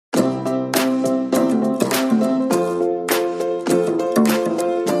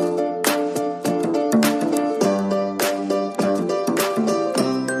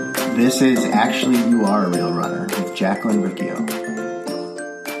This is Actually You Are a Real Runner with Jacqueline Riccio.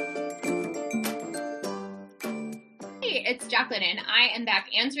 Hey, it's Jacqueline, and I am back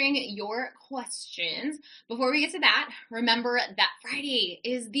answering your questions. Before we get to that, remember that Friday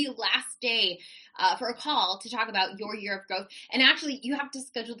is the last day for a call to talk about your year of growth. And actually, you have to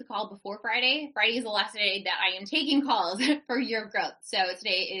schedule the call before Friday. Friday is the last day that I am taking calls for year of growth. So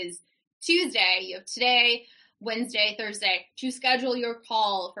today is Tuesday. You have today, Wednesday, Thursday to schedule your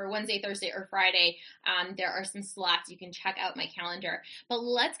call for Wednesday, Thursday, or Friday. There are some slots. You can check out my calendar. But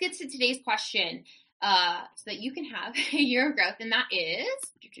let's get to today's question so that you can have a year of growth. And that is,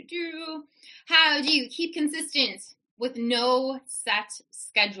 how do you keep consistent with no set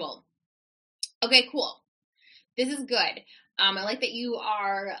schedule? Okay, cool. This is good. I like that you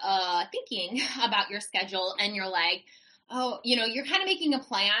are thinking about your schedule and you're like, oh, you're kind of making a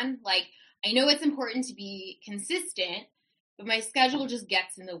plan. Like, I know it's important to be consistent, but my schedule just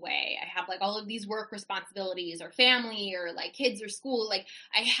gets in the way. I have like all of these work responsibilities or family or like kids or school. Like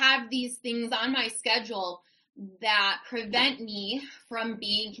I have these things on my schedule that prevent me from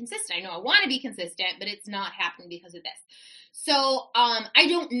being consistent. I know I want to be consistent, but it's not happening because of this. So I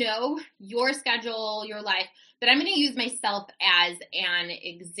don't know your schedule, your life, but I'm going to use myself as an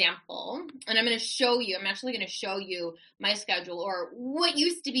example. And I'm actually going to show you my schedule or what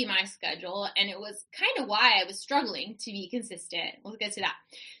used to be my schedule. And it was kind of why I was struggling to be consistent. We'll get to that.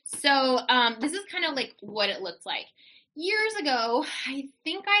 So this is kind of like what it looks like. Years ago, I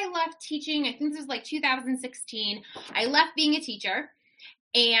think I left teaching. I think this was like 2016. I left being a teacher.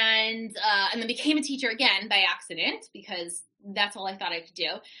 And then became a teacher again by accident because that's all I thought I could do.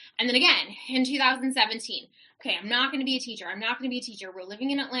 And then again in 2017, okay, I'm not going to be a teacher. We're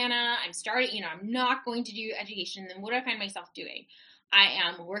living in Atlanta. I'm not going to do education. Then what do I find myself doing? I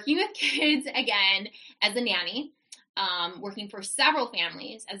am working with kids again as a nanny, working for several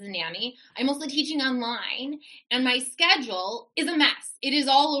families as a nanny. I'm also teaching online, and my schedule is a mess. It is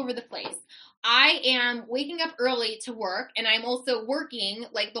all over the place. I am waking up early to work, and I'm also working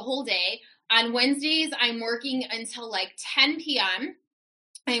like the whole day. On Wednesdays, I'm working until like 10 p.m.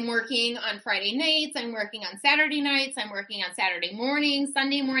 I'm working on Friday nights. I'm working on Saturday nights. I'm working on Saturday mornings,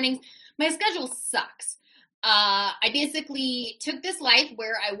 Sunday mornings. My schedule sucks. I basically took this life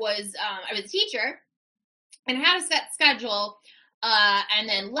where I was a teacher and had a set schedule, and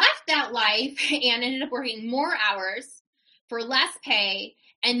then left that life and ended up working more hours for less pay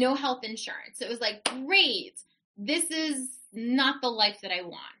and no health insurance. So it was like, great, this is not the life that I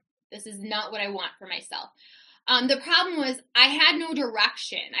want. This is not what I want for myself. The problem was I had no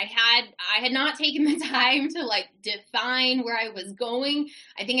direction. I had not taken the time to like define where I was going.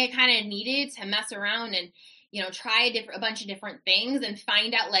 I think I kind of needed to mess around and, try a bunch of different things and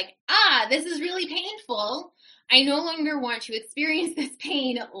find out like, this is really painful. I no longer want to experience this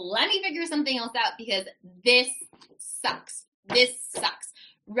pain. Let me figure something else out because this sucks. This sucks.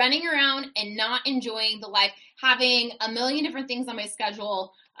 Running around and not enjoying the life, having a million different things on my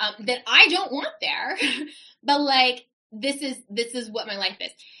schedule that I don't want there, but like this is what my life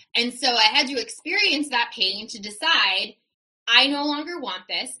is. And so I had to experience that pain to decide I no longer want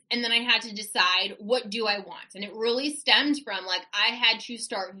this, and then I had to decide what do I want. And it really stemmed from like I had to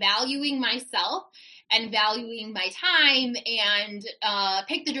start valuing myself and valuing my time and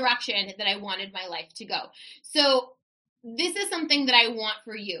pick the direction that I wanted my life to go. So this is something that I want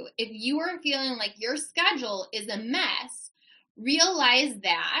for you. If you are feeling like your schedule is a mess, realize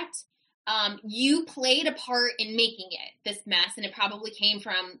that you played a part in making it this mess, and it probably came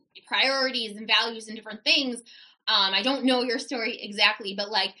from priorities and values and different things. I don't know your story exactly, but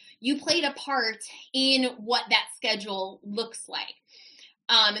like you played a part in what that schedule looks like.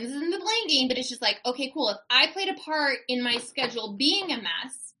 And this isn't the blame game, but it's just like, okay, cool. If I played a part in my schedule being a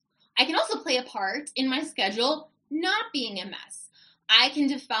mess, I can also play a part in my schedule not being a mess. I can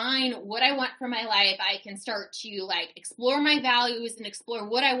define what I want for my life. I can start to like explore my values and explore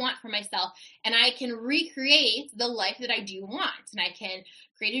what I want for myself. And I can recreate the life that I do want. And I can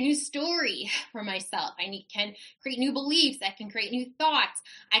create a new story for myself. I can create new beliefs. I can create new thoughts.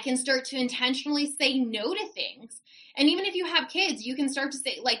 I can start to intentionally say no to things. And even if you have kids, you can start to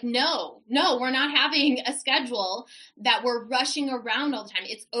say like, no, we're not having a schedule that we're rushing around all the time.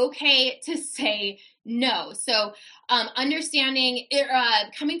 It's okay to say no. So understanding it,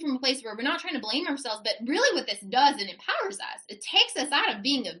 coming from a place where we're not trying to blame ourselves, but really what this does, it empowers us. It takes us out of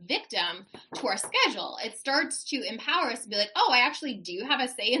being a victim to our schedule. It starts to empower us to be like, oh, I actually do have a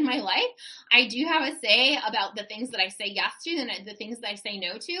say in my life. I do have a say about the things that I say yes to and the things that I say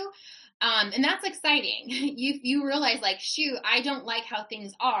no to. And that's exciting. You realize like, shoot, I don't like how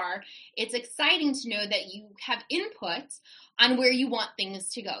things are. It's exciting to know that you have input on where you want things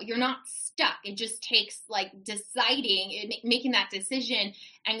to go. You're not stuck. It just takes like deciding, making that decision,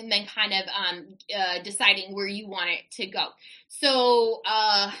 and then kind of deciding where you want it to go. So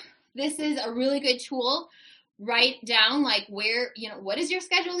this is a really good tool. Write down like where, what does your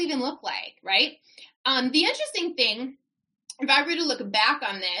schedule even look like, right? The interesting thing, if I were to look back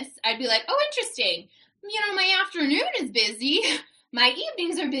on this, I'd be like, oh, interesting. My afternoon is busy. My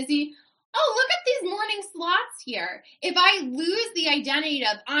evenings are busy. Oh, look at these morning slots here. If I lose the identity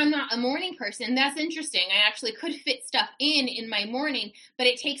of I'm not a morning person, that's interesting. I actually could fit stuff in my morning, but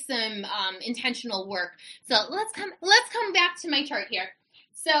it takes some intentional work. So let's come back to my chart here.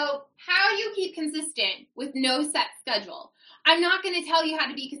 So how do you keep consistent with no set schedule? I'm not going to tell you how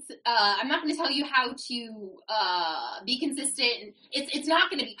to be. I'm not going to tell you how to be consistent. It's not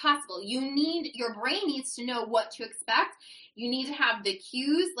going to be possible. Your brain needs to know what to expect. You need to have the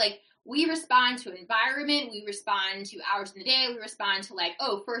cues. Like, we respond to environment. We respond to hours in the day. We respond to like,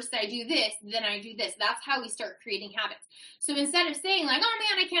 oh, first I do this, then I do this. That's how we start creating habits. So instead of saying like, oh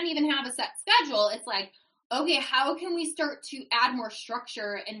man, I can't even have a set schedule, it's like, okay, how can we start to add more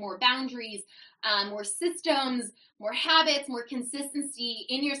structure and more boundaries, more systems, more habits, more consistency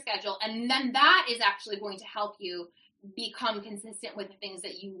in your schedule? And then that is actually going to help you become consistent with the things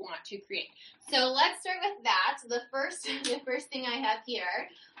that you want to create. So let's start with that. The first thing I have here,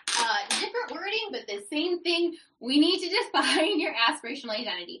 different wording, but the same thing. We need to define your aspirational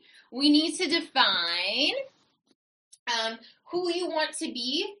identity. We need to define who you want to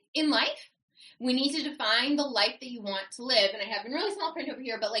be in life. We need to define the life that you want to live. And I have a really small print over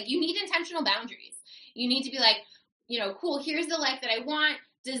here, but like, you need intentional boundaries. You need to be like, cool, here's the life that I want.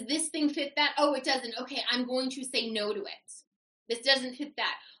 Does this thing fit that? Oh, it doesn't. Okay, I'm going to say no to it. This doesn't fit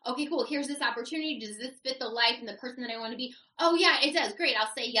that. Okay, cool, here's this opportunity. Does this fit the life and the person that I want to be? Oh yeah, it does. Great,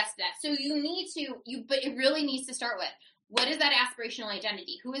 I'll say yes to that. So but it really needs to start with, what is that aspirational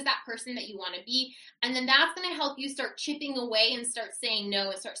identity? Who is that person that you want to be? And then that's going to help you start chipping away and start saying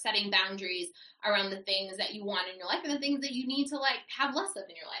no and start setting boundaries around the things that you want in your life and the things that you need to like have less of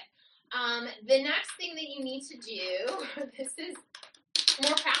in your life. The next thing that you need to do, this is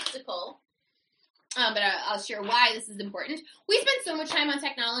more practical, but I'll share why this is important. We spend so much time on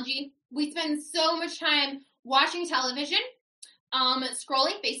technology. We spend so much time watching television,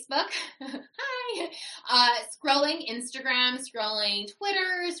 scrolling Facebook, scrolling Instagram, scrolling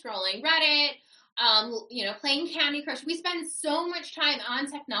Twitter, scrolling Reddit, playing Candy Crush. We spend so much time on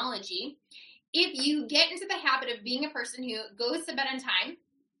technology. If you get into the habit of being a person who goes to bed on time,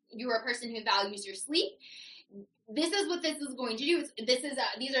 you're a person who values your sleep, this is what this is going to do.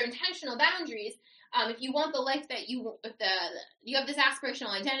 These are intentional boundaries. If you want the life that you have this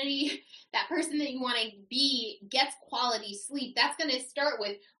aspirational identity, that person that you want to be gets quality sleep, that's going to start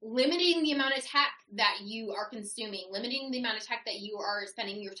with limiting the amount of tech that you are consuming, limiting the amount of tech that you are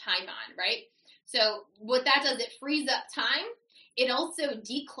spending your time on, right? So what that does, it frees up time. It also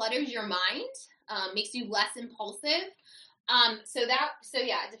declutters your mind, makes you less impulsive.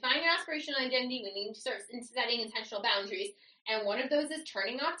 Define your aspirational identity. We need to start setting intentional boundaries. And one of those is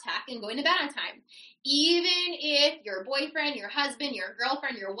turning off tech and going to bed on time. Even if your boyfriend, your husband, your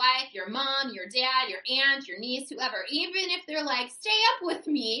girlfriend, your wife, your mom, your dad, your aunt, your niece, whoever, even if they're like, stay up with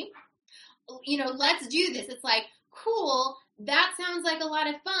me, let's do this. It's like, cool, that sounds like a lot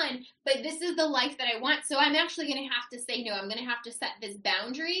of fun, but this is the life that I want. So I'm actually going to have to say no. I'm going to have to set this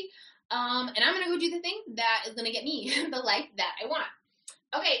boundary. And I'm going to go do the thing that is going to get me the life that I want.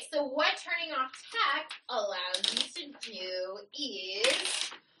 Okay, so what turning off tech allows you to do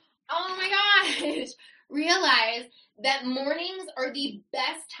is, oh my gosh, realize that mornings are the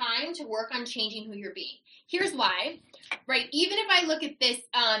best time to work on changing who you're being. Here's why, right? Even if I look at this,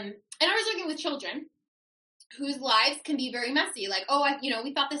 and I was working with children whose lives can be very messy. Like,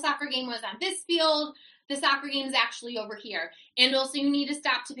 we thought the soccer game was on this field. The soccer game is actually over here. And also you need to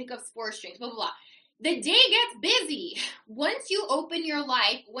stop to pick up sports drinks, blah, blah, blah. The day gets busy. Once you open your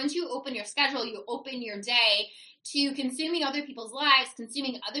life, once you open your schedule, you open your day to consuming other people's lives,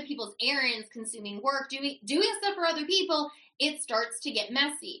 consuming other people's errands, consuming work, doing stuff for other people, it starts to get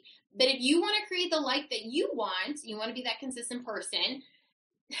messy. But if you want to create the life that you want to be that consistent person,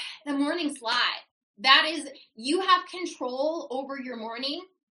 the morning slide. That is, you have control over your morning.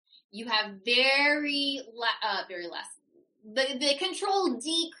 You have very less. The control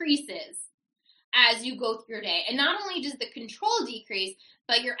decreases as you go through your day. And not only does the control decrease,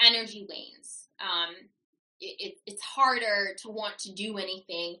 but your energy wanes. It's harder to want to do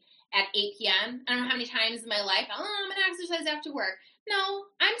anything at 8 p.m. I don't know how many times in my life, I'm going to exercise after work. No,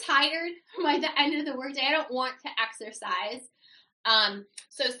 I'm tired by the end of the workday. I don't want to exercise.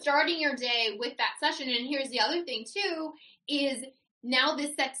 So starting your day with that session, and here's the other thing too, is now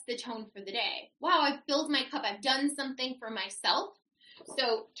this sets the tone for the day. Wow, I've filled my cup. I've done something for myself.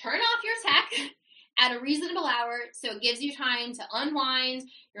 So turn off your tech at a reasonable hour so it gives you time to unwind.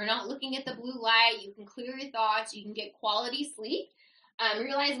 You're not looking at the blue light. You can clear your thoughts. You can get quality sleep.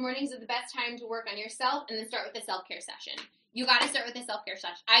 Realize mornings are the best time to work on yourself, and then start with a self-care session. You got to start with a self-care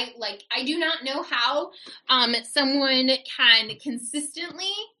session. I do not know how someone can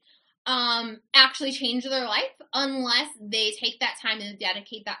consistently actually change their life unless they take that time and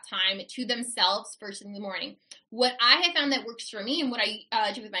dedicate that time to themselves first in the morning. What I have found that works for me and what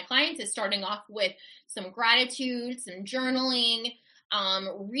I do with my clients is starting off with some gratitude, some journaling,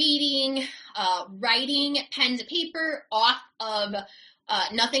 reading, writing, pen to paper, off of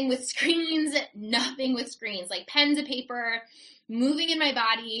nothing with screens, like pen to paper, moving in my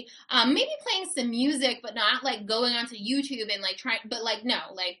body, maybe playing some music, but not like going onto YouTube and like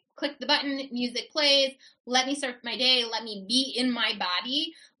click the button, music plays, let me start my day, let me be in my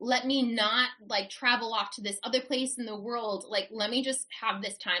body, let me not like travel off to this other place in the world, like let me just have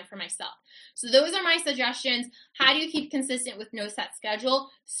this time for myself. So those are my suggestions. How do you keep consistent with no set schedule?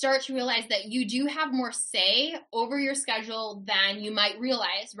 Start to realize that you do have more say over your schedule than you might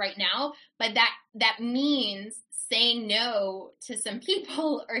realize right now, but that means saying no to some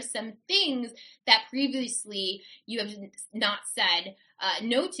people or some things that previously you have not said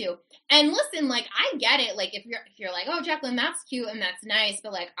no to. And listen, like I get it. Like if you're like, oh, Jacqueline, that's cute and that's nice,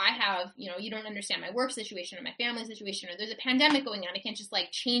 but like I have, you don't understand my work situation or my family situation, or there's a pandemic going on. I can't just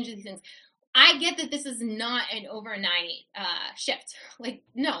like change these things. I get that this is not an overnight shift. Like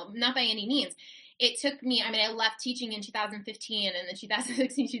no, not by any means. It took me, I left teaching in 2015 and then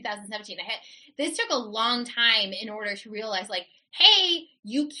 2016, 2017. This took a long time in order to realize like, hey,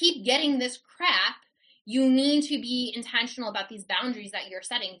 you keep getting this crap. You need to be intentional about these boundaries that you're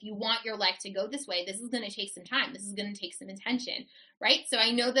setting. If you want your life to go this way, this is going to take some time. This is going to take some intention, right? So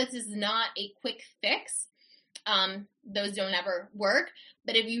I know this is not a quick fix. Those don't ever work.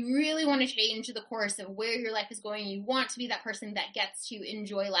 But if you really want to change the course of where your life is going, you want to be that person that gets to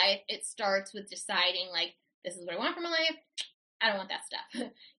enjoy life, it starts with deciding like, this is what I want for my life. I don't want that stuff.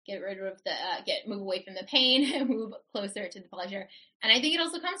 Move away from the pain and move closer to the pleasure. And I think it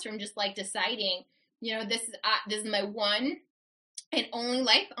also comes from just like deciding, this is my one and only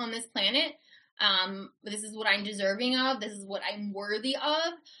life on this planet. This is what I'm deserving of. This is what I'm worthy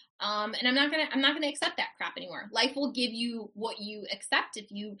of. And I'm not gonna accept that crap anymore. Life will give you what you accept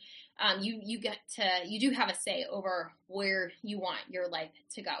if you do have a say over where you want your life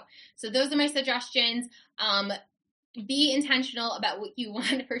to go. So those are my suggestions. Be intentional about what you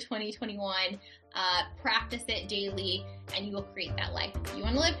want for 2021. Practice it daily, and you will create that life you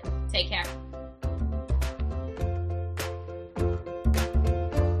want to live. Take care.